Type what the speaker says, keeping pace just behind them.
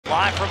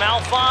Live from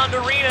Alfond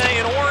Arena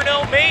in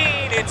Orono,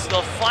 Maine, it's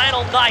the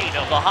final night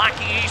of the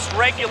Hockey East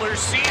regular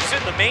season.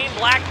 The Maine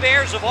Black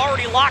Bears have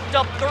already locked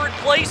up third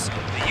place.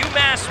 The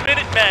UMass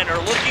Minutemen are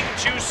looking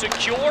to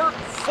secure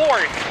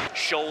fourth.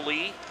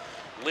 Sholey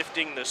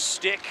lifting the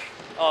stick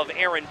of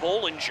Aaron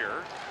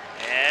Bollinger,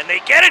 and they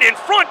get it in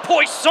front.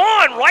 Poisson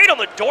right on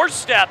the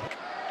doorstep.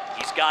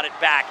 He's got it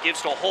back,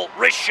 gives to Holt,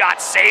 wrist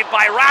shot, saved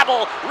by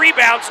Rabel,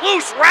 rebounds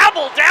loose,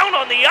 Rabel down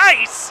on the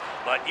ice,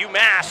 but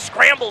UMass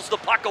scrambles the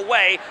puck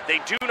away. They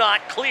do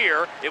not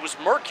clear. It was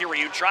Mercury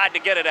who tried to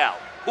get it out.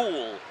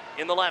 Houle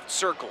in the left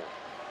circle.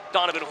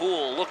 Donovan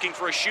Houle looking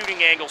for a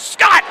shooting angle.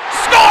 Scott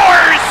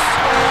scores!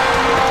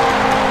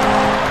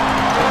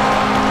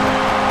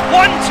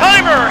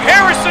 One-timer,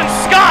 Harrison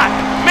Scott.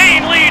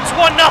 Maine leads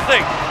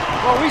 1-0.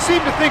 Well, we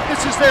seem to think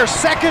this is their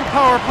second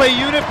power play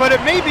unit, but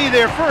it may be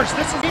their first.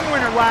 This is the game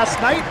winner last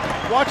night.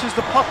 Watch as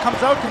the puck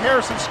comes out to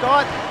Harrison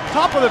Scott,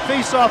 top of the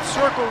face-off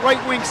circle,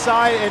 right wing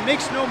side, and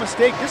makes no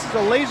mistake, this is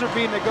a laser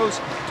beam that goes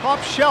top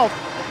shelf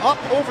up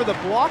over the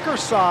blocker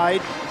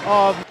side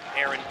of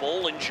Aaron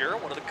Bollinger,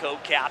 one of the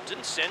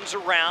co-captains, sends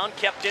around,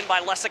 kept in by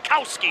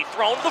Lesikowski,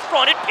 thrown to the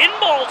front, it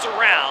pinballs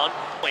around.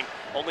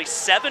 Only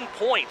 7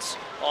 points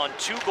on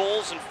 2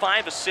 goals and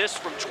 5 assists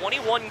from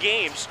 21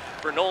 games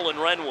for Nolan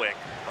Renwick.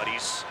 But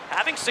he's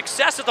having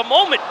success at the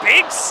moment.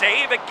 Big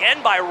save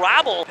again by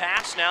Rabel.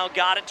 Pass now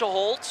got it to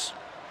Holt.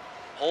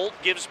 Holt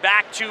gives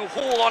back to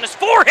Houle on his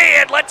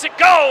forehand, lets it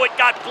go. It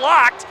got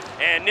blocked,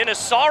 and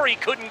Ninasari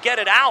couldn't get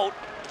it out.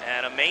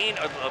 And a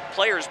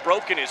player's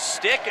broken his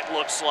stick, it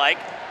looks like.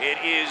 It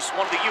is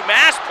one of the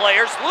UMass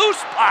players,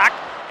 loose puck,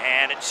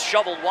 and it's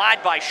shoveled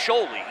wide by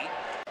Sholey.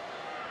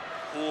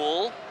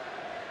 Houle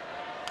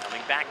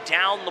coming back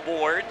down the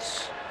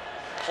boards.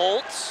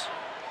 Holt.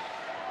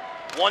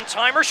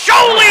 One-timer,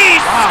 Sholey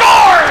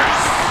scores!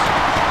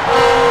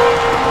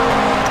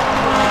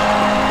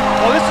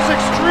 Well, this is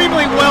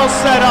extremely well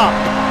set up.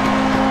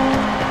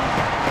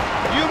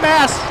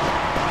 UMass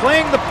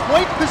playing the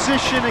point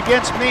position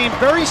against Maine,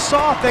 very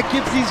soft. That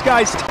gives these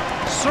guys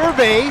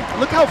survey.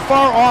 Look how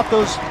far off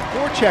those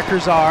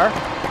forecheckers are.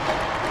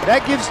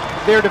 That gives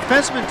their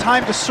defenseman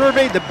time to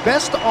survey the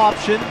best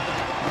option.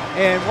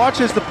 And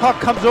watch as the puck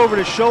comes over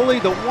to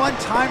Sholey. The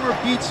one-timer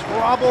beats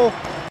Rabel.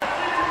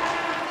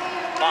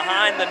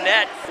 Behind the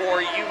net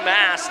for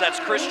UMass, that's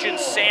Christian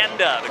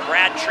Sanda, the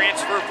grad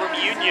transfer from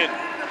Union.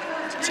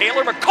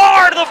 Taylor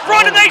McCarr to the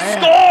front, and they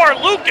score!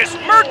 Lucas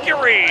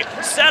Mercury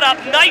set up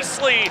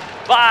nicely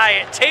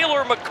by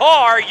Taylor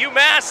McCarr.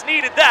 UMass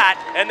needed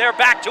that, and they're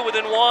back to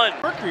within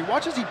 1. Mercury,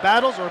 watch as he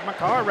battles, or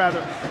McCarr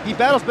rather, he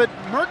battles, but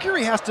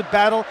Mercury has to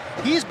battle.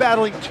 He's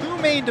battling 2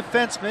 Maine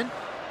defensemen.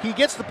 He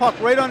gets the puck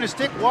right on his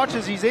stick. Watch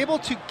as he's able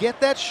to get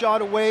that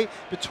shot away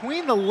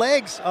between the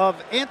legs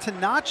of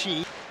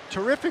Antonacci.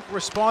 Terrific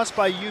response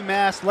by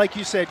UMass. Like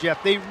you said,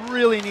 Jeff, they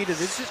really needed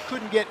this. Just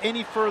couldn't get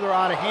any further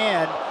out of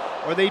hand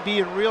or they'd be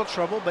in real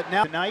trouble. But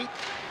now tonight,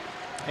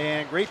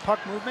 and great puck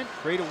movement,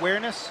 great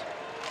awareness,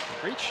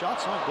 great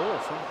shots on goal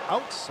from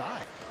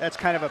outside. That's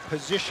kind of a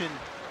position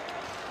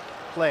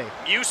play.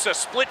 Musa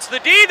splits the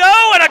D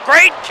though, and a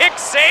great kick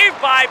save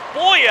by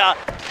Boya.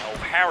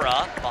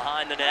 O'Hara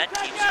behind the net,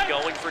 keeps it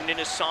going for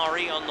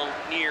Ninasari on the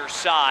near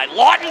side.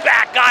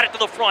 Lautenbach got it to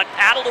the front,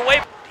 paddled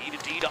away.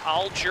 D to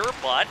Alger,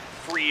 but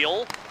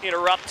Friel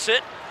interrupts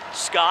it.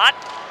 Scott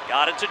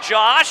got it to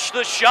Josh.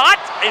 The shot,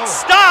 it's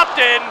stopped,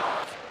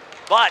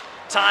 but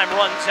time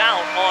runs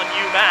out on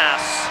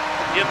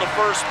UMass in the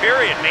first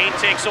period. Maine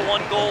takes a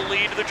 1-goal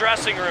lead to the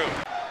dressing room.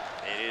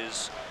 It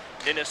is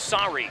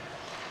Ninasari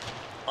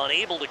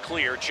unable to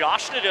clear.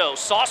 Josh Nadeau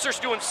saucers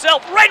to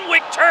himself.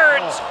 Renwick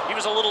turns. He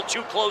was a little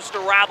too close to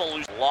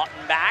Rabel.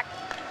 Lautenbach,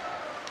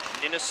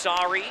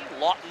 Ninasari,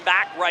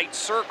 Lautenbach right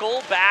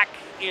circle, back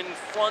in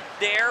front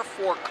there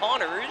for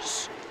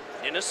Connors.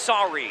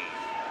 Ninasari,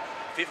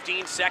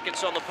 15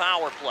 seconds on the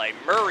power play.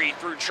 Murray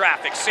through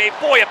traffic, save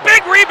Boya,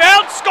 big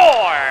rebound, score!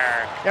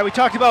 Yeah, we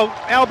talked about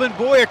Albin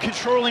Boya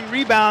controlling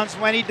rebounds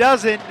when he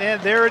doesn't, and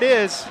there it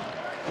is.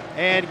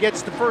 And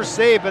gets the first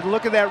save, but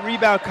look at that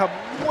rebound come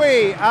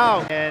way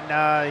out,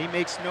 and he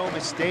makes no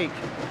mistake.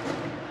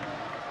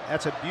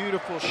 That's a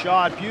beautiful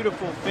shot,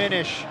 beautiful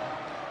finish.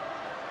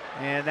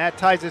 And that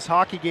ties this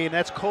hockey game.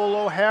 That's Cole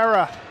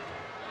O'Hara.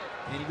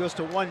 And he goes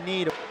to one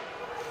knee.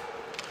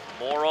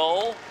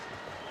 Morrow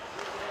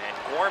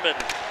and Gorman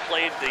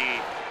played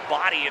the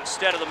body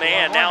instead of the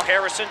man. Now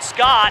Harrison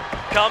Scott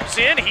comes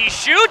in, he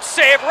shoots,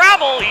 save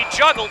Rabel, he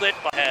juggled it,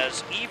 but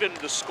has evened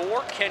the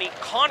score. Kenny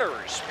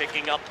Connors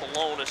picking up the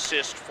lone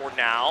assist for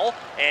now,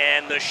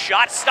 and the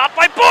shot stopped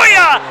by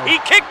Boya! He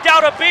kicked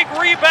out a big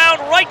rebound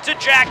right to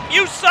Jack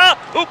Musa,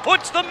 who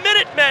puts the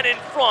Minutemen in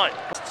front.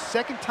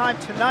 Second time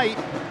tonight,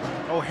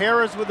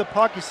 O'Hara's with the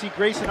puck. You see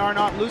Grayson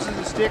Arnott loses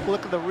his stick.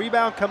 Look at the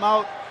rebound come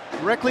out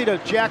directly to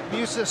Jack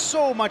Musa.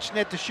 So much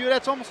net to shoot.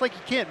 That's almost like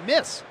you can't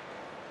miss.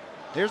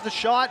 There's the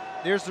shot.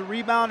 There's the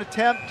rebound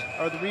attempt,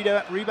 or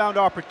the rebound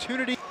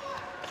opportunity.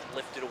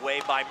 Lifted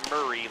away by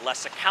Murray.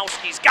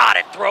 Lesikowski's got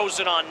it. Throws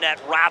it on net.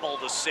 Rabel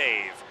the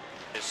save.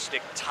 His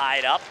stick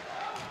tied up.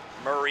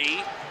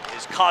 Murray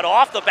is cut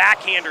off. The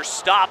backhander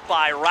stopped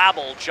by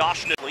Rabble.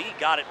 Josh Lee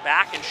got it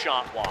back and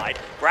shot wide.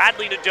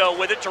 Bradley Nadeau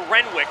with it to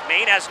Renwick.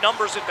 Maine has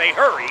numbers if they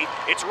hurry.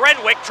 It's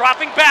Renwick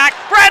dropping back.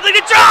 Bradley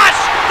to Josh!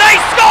 They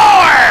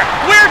score!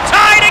 We're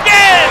tied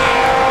again!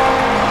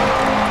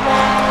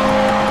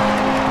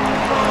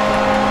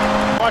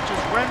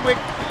 Watches Renwick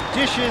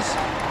dishes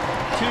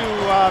to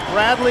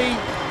Bradley,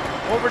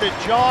 over to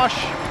Josh,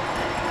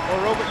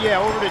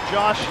 over to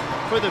Josh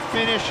for the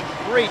finish.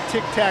 Great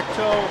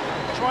tic-tac-toe,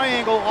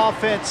 triangle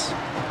offense,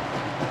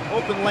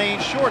 open lane,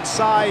 short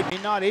side.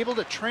 Not able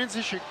to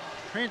transition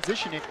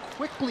it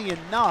quickly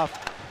enough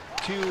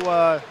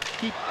to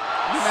keep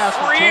UMass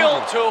from Real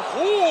changing. to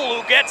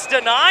Hool, who gets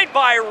denied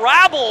by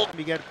Rabble.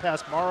 We get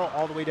past Morrow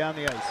all the way down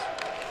the ice.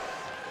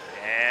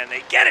 And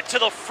they get it to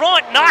the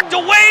front, knocked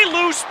away,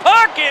 loose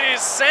puck. It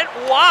is sent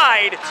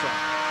wide.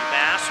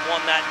 UMass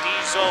won that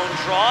D-zone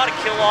draw to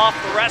kill off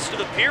the rest of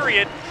the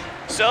period.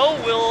 So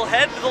we'll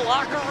head to the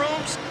locker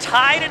rooms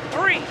tied at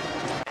 3.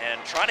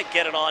 And trying to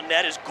get it on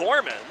net is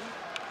Gorman.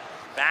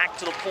 Back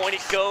to the point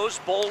it goes.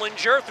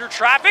 Bollinger through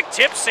traffic.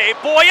 Tip save.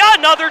 Boya,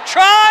 another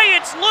try.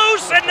 It's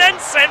loose and then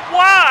sent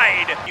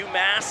wide.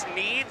 UMass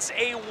needs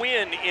a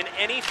win in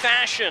any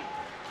fashion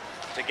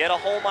to get a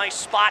home ice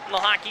spot in the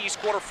Hockey East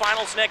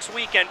quarterfinals next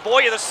weekend.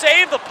 Boya, the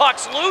save. The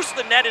puck's loose.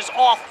 The net is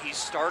off. He's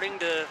starting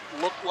to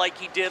look like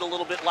he did a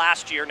little bit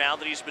last year now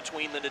that he's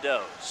between the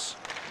Nadeaus.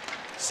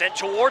 Sent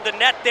toward the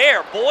net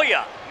there.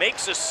 Boya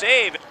makes a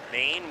save.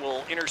 Maine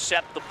will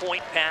intercept the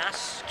point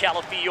pass.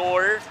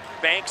 Calafiore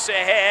banks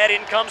ahead.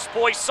 In comes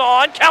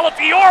Poisson.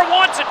 Calafiore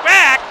wants it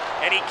back,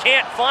 and he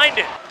can't find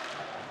it.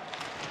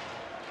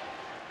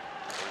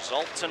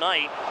 Result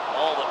tonight,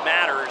 all that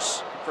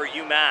matters for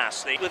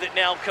UMass. With it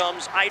now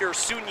comes Eider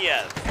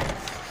Sunyev.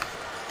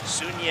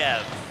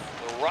 Sunyev,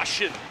 the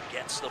Russian,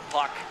 gets the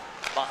puck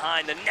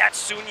behind the net.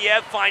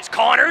 Sunyev finds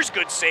Connors.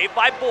 Good save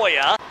by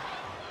Boya.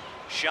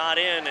 Shot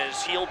in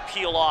as he'll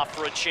peel off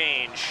for a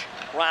change.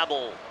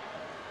 Rabble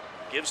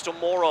gives to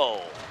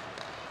Morrow.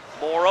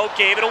 Morrow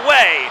gave it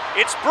away.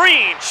 It's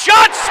Breen.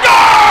 Shot,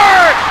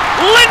 score!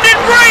 Lyndon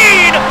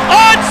Breen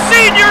on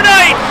senior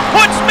night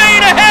puts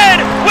Maine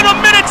ahead with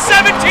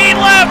 1:17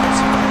 left.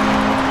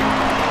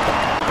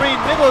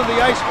 Breen, middle of the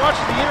ice,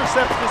 watches the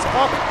intercept of this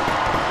puck.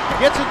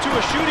 Gets into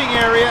a shooting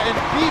area and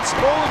beats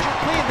Bollinger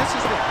clean. This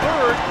is the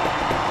third,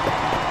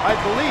 I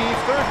believe,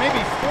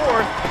 maybe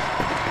fourth.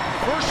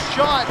 First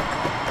shot,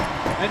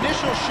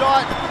 initial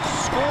shot,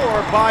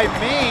 score by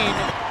Maine.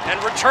 And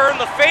return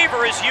the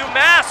favor as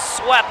UMass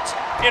swept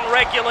in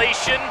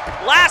regulation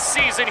last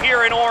season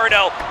here in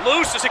Orono.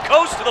 Loose as it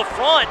goes to the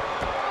front.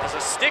 As a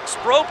stick's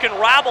broken,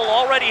 Rabble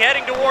already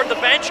heading toward the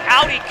bench.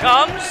 Out he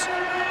comes.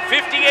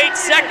 58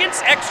 seconds,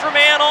 extra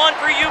man on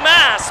for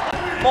UMass.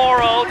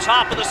 Morrow,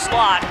 top of the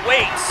slot,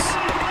 waits.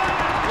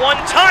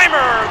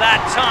 One-timer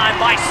that time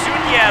by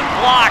Sunyev,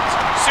 blocked.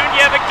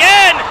 Sunyev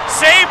again,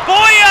 save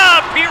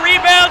Boya, he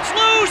rebounds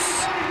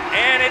loose.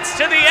 And it's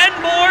to the end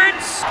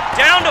boards,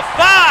 down to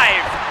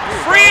 5.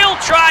 Friel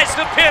tries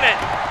to pin it.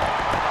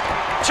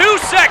 2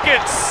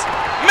 seconds.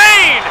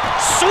 Maine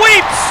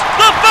sweeps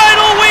the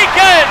final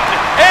weekend,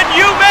 and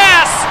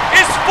UMass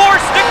is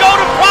forced to go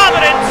to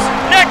Providence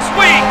next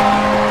week.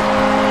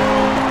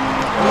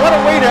 What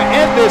a way to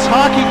end this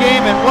hockey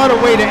game, and what a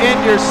way to end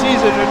your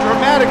season. A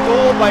dramatic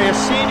goal by a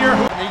senior.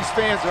 These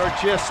fans are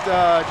just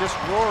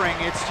roaring.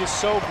 It's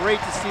just so great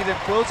to see them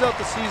close out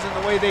the season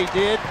the way they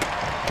did.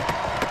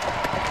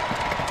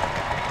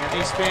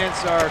 These fans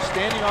are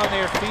standing on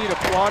their feet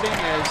applauding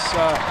as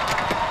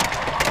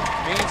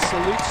Maine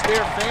salutes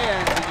their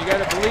fans, and you got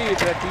to believe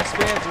that these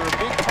fans are a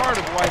big part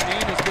of why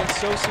Maine has been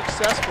so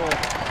successful.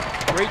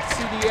 Great to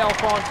see the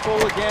Alphon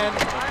full again,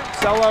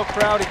 sellout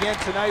crowd again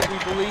tonight, we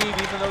believe,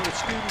 even though the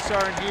students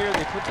aren't here.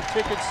 They put the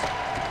tickets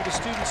for the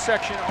student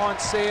section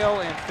on sale,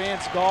 and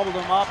fans gobbled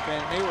them up,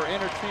 and they were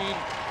entertained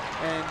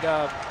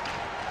and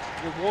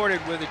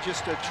rewarded with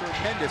just a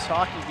tremendous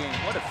hockey game.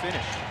 What a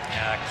finish.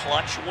 A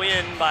clutch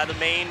win by the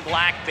Maine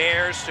Black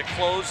Bears to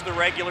close the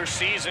regular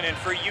season. And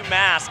for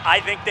UMass, I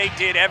think they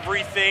did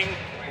everything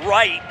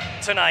right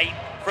tonight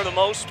for the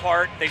most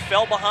part. They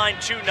fell behind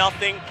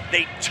 2-0.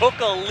 They took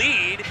a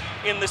lead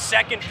in the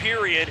second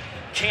period,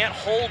 can't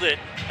hold it.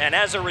 And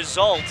as a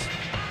result,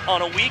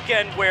 on a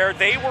weekend where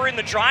they were in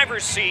the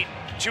driver's seat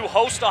to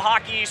host a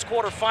Hockey East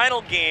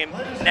quarterfinal game,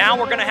 now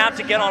we're going to have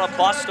to get on a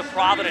bus to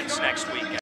Providence next weekend.